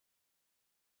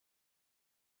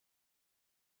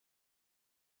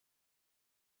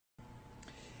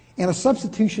And a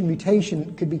substitution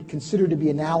mutation could be considered to be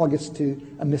analogous to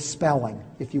a misspelling,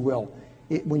 if you will,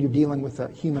 when you're dealing with a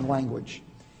human language.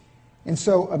 And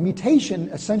so a mutation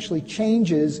essentially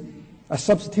changes, a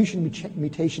substitution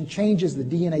mutation changes the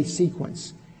DNA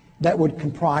sequence that would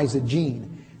comprise a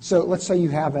gene. So let's say you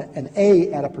have an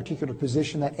A at a particular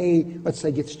position. That A, let's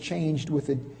say, gets changed with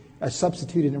a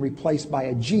substituted and replaced by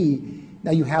a G.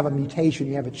 Now you have a mutation,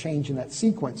 you have a change in that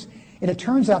sequence. And it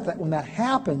turns out that when that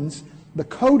happens, the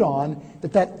codon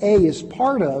that A is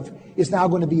part of is now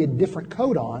going to be a different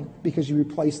codon because you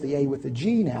replace the A with a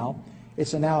G now.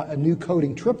 It's now a new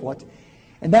coding triplet.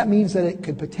 And that means that it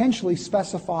could potentially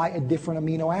specify a different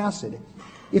amino acid.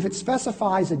 If it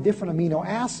specifies a different amino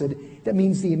acid, that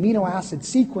means the amino acid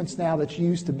sequence now that's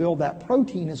used to build that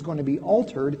protein is going to be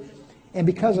altered. And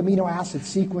because amino acid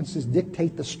sequences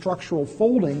dictate the structural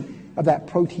folding of that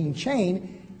protein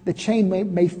chain, the chain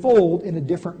may fold in a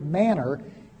different manner.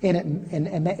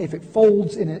 And if it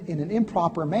folds in an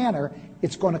improper manner,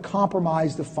 it's going to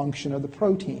compromise the function of the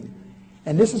protein.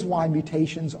 And this is why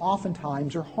mutations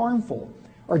oftentimes are harmful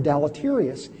or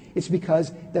deleterious. It's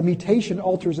because the mutation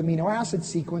alters amino acid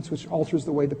sequence, which alters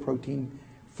the way the protein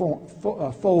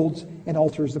folds and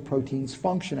alters the protein's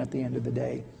function at the end of the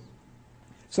day.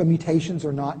 So mutations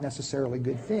are not necessarily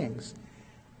good things.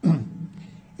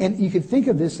 And you can think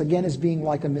of this again as being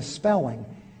like a misspelling.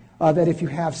 That if you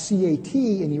have CAT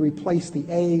and you replace the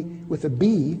A with a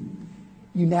B,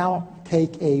 you now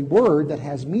take a word that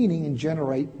has meaning and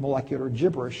generate molecular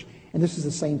gibberish. And this is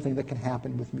the same thing that can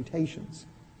happen with mutations.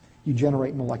 You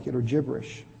generate molecular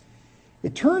gibberish.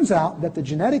 It turns out that the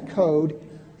genetic code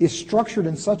is structured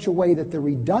in such a way that the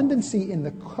redundancy in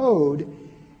the code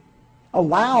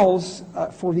allows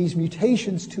for these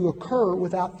mutations to occur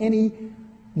without any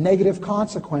negative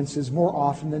consequences more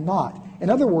often than not. In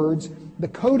other words, the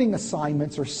coding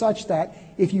assignments are such that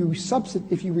if you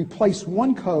replace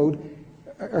one code,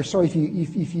 or sorry,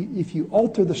 if you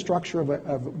alter the structure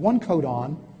of one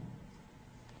codon,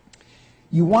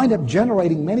 you wind up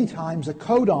generating many times a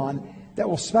codon that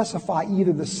will specify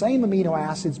either the same amino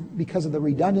acids because of the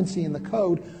redundancy in the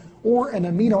code, or an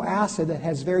amino acid that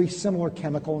has very similar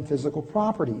chemical and physical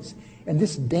properties. And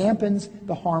this dampens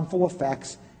the harmful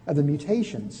effects of the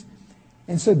mutations.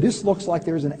 And so this looks like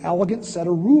there's an elegant set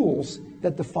of rules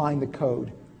that define the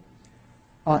code.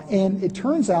 And it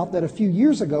turns out that a few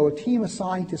years ago, a team of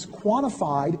scientists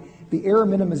quantified the error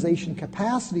minimization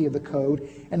capacity of the code,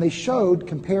 and they showed,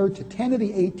 compared to 10 to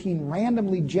the 18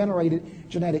 randomly generated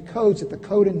genetic codes, that the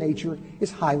code in nature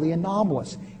is highly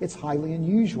anomalous. It's highly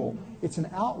unusual. It's an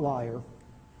outlier,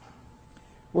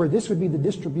 where this would be the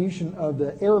distribution of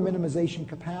the error minimization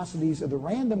capacities of the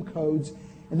random codes,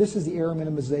 and this is the error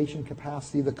minimization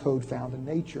capacity of the code found in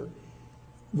nature.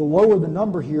 The lower the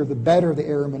number here, the better the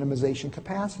error minimization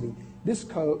capacity. This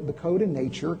code, the code in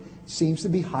nature, seems to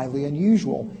be highly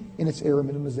unusual in its error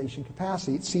minimization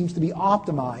capacity. It seems to be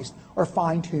optimized or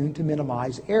fine-tuned to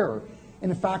minimize error.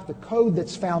 And in fact, the code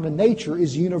that's found in nature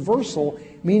is universal,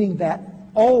 meaning that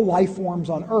all life forms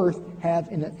on Earth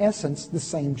have, in essence, the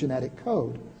same genetic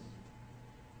code.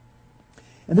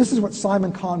 And this is what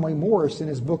Simon Conway Morris in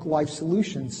his book Life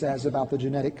Solutions says about the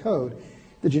genetic code.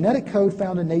 The genetic code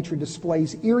found in nature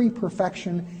displays eerie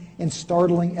perfection and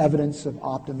startling evidence of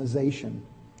optimization.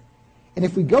 And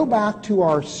if we go back to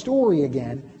our story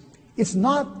again, it's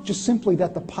not just simply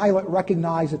that the pilot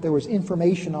recognized that there was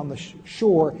information on the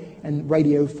shore and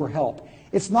radioed for help.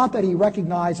 It's not that he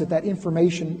recognized that that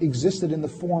information existed in the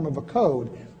form of a code,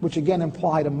 which again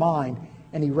implied a mind,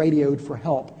 and he radioed for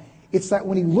help. It's that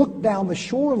when he looked down the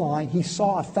shoreline, he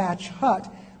saw a thatch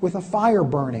hut with a fire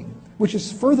burning, which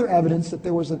is further evidence that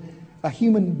there was a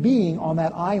human being on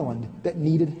that island that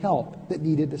needed help, that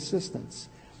needed assistance.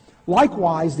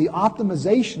 Likewise, the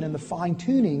optimization and the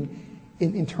fine-tuning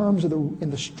in terms of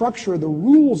the structure of the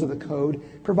rules of the code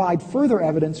provide further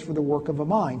evidence for the work of a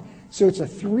mind. So it's a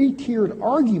three-tiered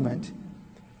argument,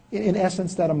 in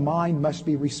essence, that a mind must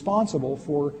be responsible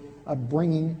for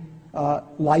bringing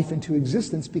life into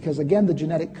existence, because again, the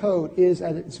genetic code is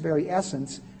at its very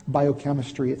essence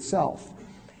biochemistry itself.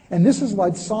 And this has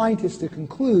led scientists to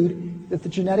conclude that the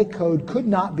genetic code could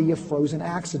not be a frozen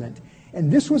accident.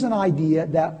 And this was an idea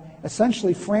that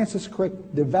essentially Francis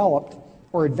Crick developed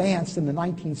or advanced in the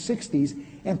 1960s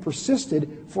and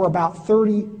persisted for about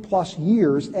 30 plus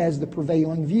years as the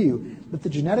prevailing view, that the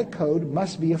genetic code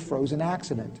must be a frozen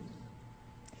accident.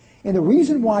 And the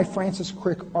reason why Francis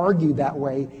Crick argued that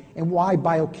way and why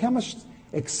biochemists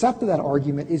accepted that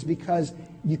argument is because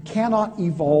you cannot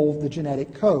evolve the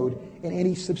genetic code in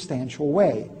any substantial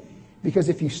way. Because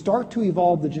if you start to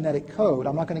evolve the genetic code,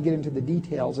 I'm not going to get into the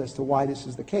details as to why this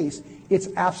is the case, it's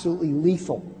absolutely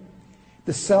lethal.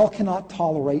 The cell cannot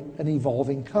tolerate an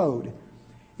evolving code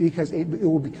because it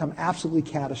will become absolutely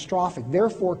catastrophic.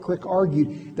 Therefore, Crick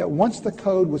argued that once the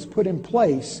code was put in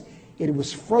place, it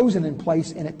was frozen in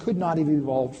place and it could not have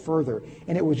evolved further.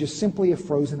 And it was just simply a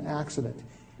frozen accident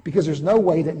because there's no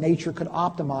way that nature could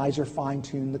optimize or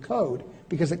fine-tune the code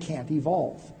because it can't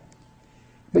evolve.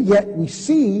 But yet we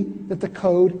see that the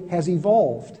code has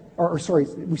evolved,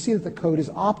 we see that the code is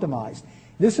optimized.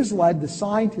 This has led the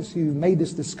scientists who made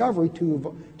this discovery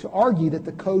to argue that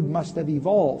the code must have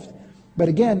evolved. But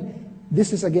again,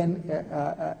 this is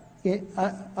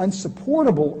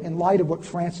unsupportable in light of what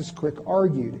Francis Crick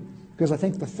argued, because I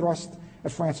think the thrust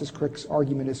of Francis Crick's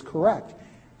argument is correct.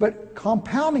 But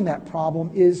compounding that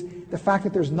problem is the fact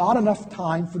that there's not enough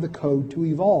time for the code to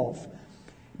evolve,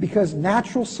 because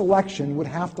natural selection would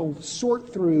have to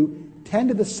sort through 10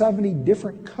 to the 70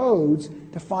 different codes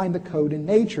to find the code in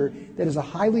nature that is a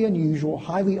highly unusual,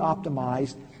 highly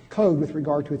optimized code with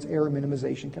regard to its error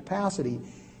minimization capacity.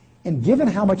 And given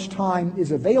how much time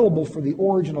is available for the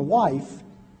origin of life,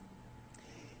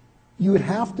 you would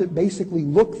have to basically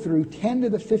look through 10 to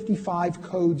the 55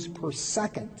 codes per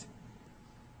second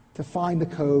to find the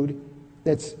code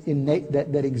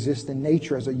that exists in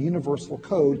nature as a universal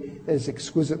code that is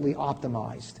exquisitely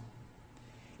optimized.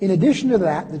 In addition to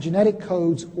that, the genetic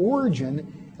code's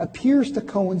origin appears to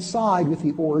coincide with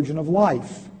the origin of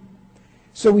life.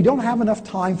 So we don't have enough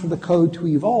time for the code to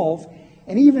evolve,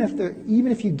 and even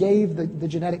if you gave the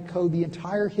genetic code the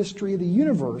entire history of the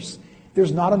universe,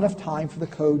 there's not enough time for the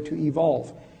code to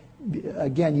evolve.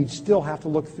 Again, you'd still have to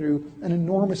look through an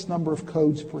enormous number of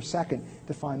codes per second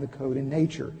to find the code in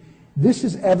nature. This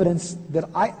is evidence that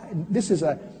this is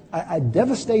a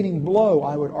devastating blow,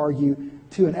 I would argue,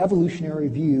 to an evolutionary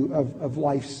view of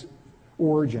life's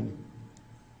origin.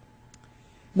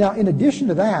 Now, in addition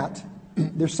to that,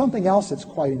 there's something else that's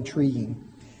quite intriguing.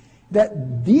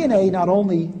 That DNA not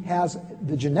only has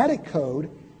the genetic code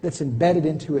that's embedded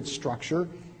into its structure,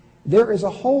 there is a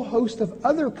whole host of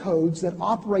other codes that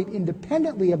operate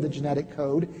independently of the genetic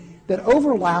code that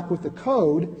overlap with the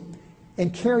code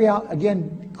and carry out,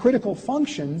 again, critical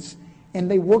functions,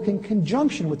 and they work in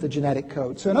conjunction with the genetic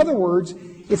code. So in other words,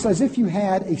 it's as if you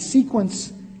had a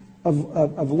sequence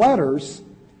of letters,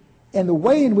 and the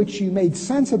way in which you made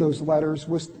sense of those letters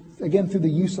was, again, through the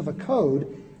use of a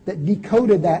code that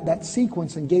decoded that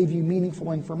sequence and gave you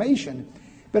meaningful information.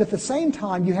 But at the same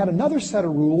time, you had another set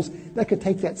of rules that could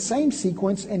take that same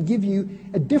sequence and give you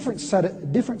a different set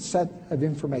of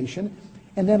information,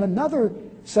 and then another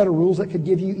set of rules that could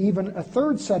give you even a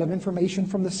third set of information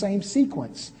from the same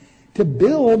sequence. To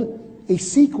build a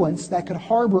sequence that could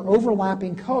harbor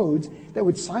overlapping codes that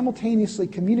would simultaneously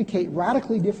communicate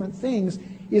radically different things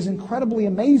is incredibly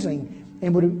amazing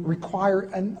and would require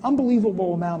an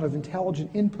unbelievable amount of intelligent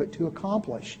input to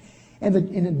accomplish. And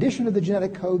in addition to the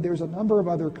genetic code, there's a number of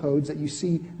other codes that you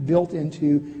see built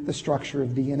into the structure of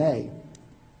DNA.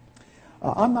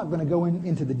 I'm not going to go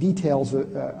into the details.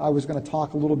 I was going to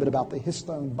talk a little bit about the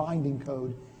histone binding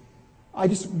code. I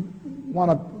just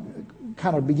want to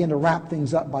kind of begin to wrap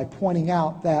things up by pointing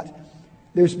out that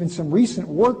there's been some recent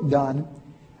work done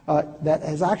that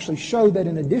has actually showed that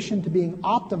in addition to being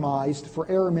optimized for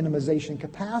error minimization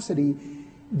capacity,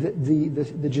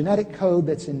 the genetic code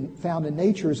that's found in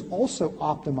nature is also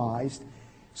optimized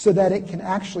so that it can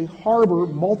actually harbor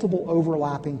multiple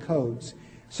overlapping codes.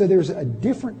 So there's a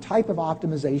different type of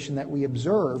optimization that we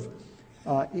observe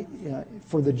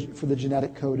for the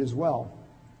genetic code as well.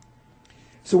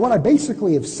 So what I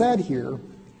basically have said here,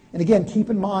 and again, keep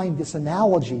in mind this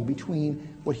analogy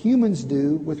between what humans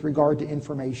do with regard to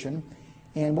information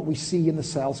and what we see in the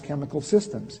cell's chemical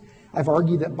systems. I've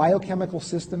argued that biochemical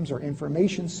systems are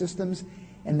information systems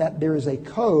and that there is a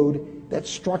code that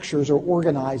structures or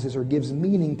organizes or gives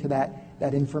meaning to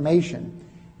that information,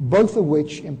 both of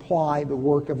which imply the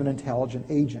work of an intelligent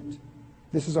agent.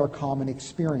 This is our common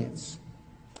experience.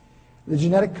 The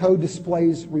genetic code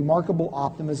displays remarkable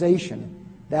optimization.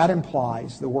 That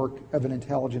implies the work of an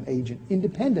intelligent agent,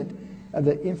 independent of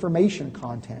the information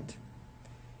content.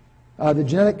 The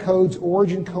genetic code's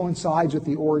origin coincides with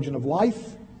the origin of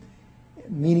life,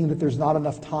 meaning that there's not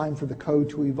enough time for the code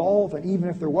to evolve, and even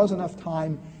if there was enough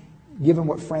time, given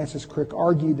what Francis Crick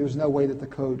argued, there's no way that the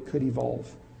code could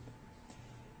evolve.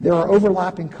 There are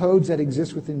overlapping codes that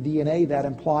exist within DNA. That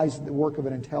implies the work of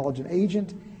an intelligent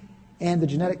agent, and the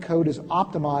genetic code is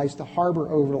optimized to harbor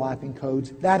overlapping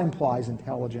codes. That implies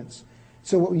intelligence.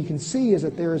 So what you can see is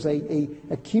that there is a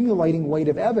accumulating weight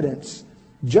of evidence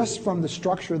just from the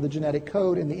structure of the genetic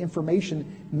code and the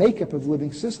information makeup of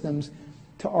living systems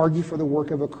to argue for the work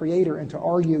of a creator and to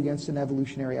argue against an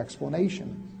evolutionary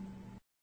explanation.